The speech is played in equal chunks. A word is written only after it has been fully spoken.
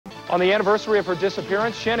On the anniversary of her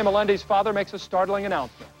disappearance, Shannon Melendi's father makes a startling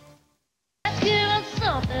announcement.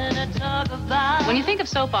 When you think of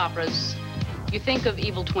soap operas, you think of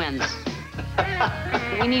evil twins.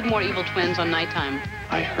 We need more evil twins on nighttime.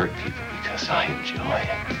 I hurt people because I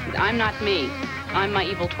enjoy it. I'm not me. I'm my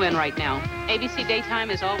evil twin right now. ABC Daytime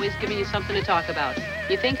is always giving you something to talk about.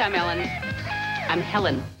 You think I'm Ellen. I'm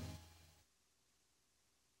Helen.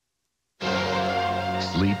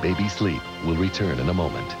 Sleep, Baby, Sleep will return in a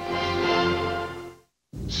moment.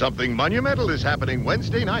 Something monumental is happening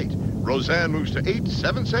Wednesday night. Roseanne moves to 8,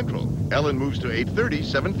 7 Central. Ellen moves to 8:30,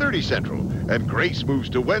 7:30 Central. And Grace moves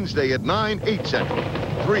to Wednesday at 9, 8 Central.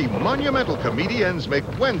 3 monumental comedians make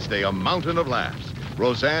Wednesday a mountain of laughs.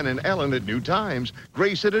 Roseanne and Ellen at new times.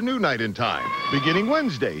 Grace at a new night and time. Beginning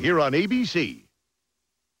Wednesday here on ABC.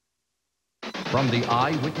 From the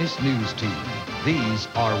Eyewitness News team, these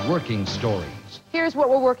are working stories. Here's what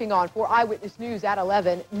we're working on for Eyewitness News at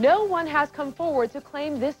 11. No one has come forward to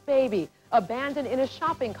claim this baby, abandoned in a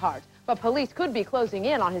shopping cart, but police could be closing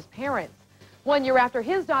in on his parents. 1 year after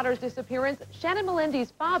his daughter's disappearance, Shannon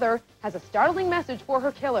Melendi's father has a startling message for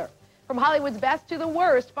her killer. From Hollywood's best to the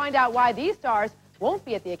worst, find out why these stars won't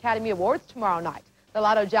be at the Academy Awards tomorrow night. The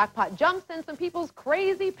lotto jackpot jumps and some people's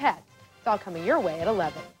crazy pets. It's all coming your way at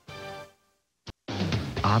 11.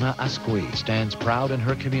 Ana Asqui stands proud in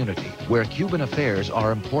her community, where Cuban affairs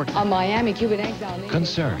are important. A Miami Cuban exile.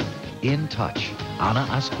 Concerned, in touch. Ana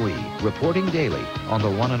Asqui, reporting daily on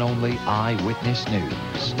the one and only Eyewitness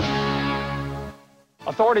News.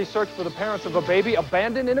 Authorities search for the parents of a baby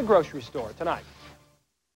abandoned in a grocery store tonight.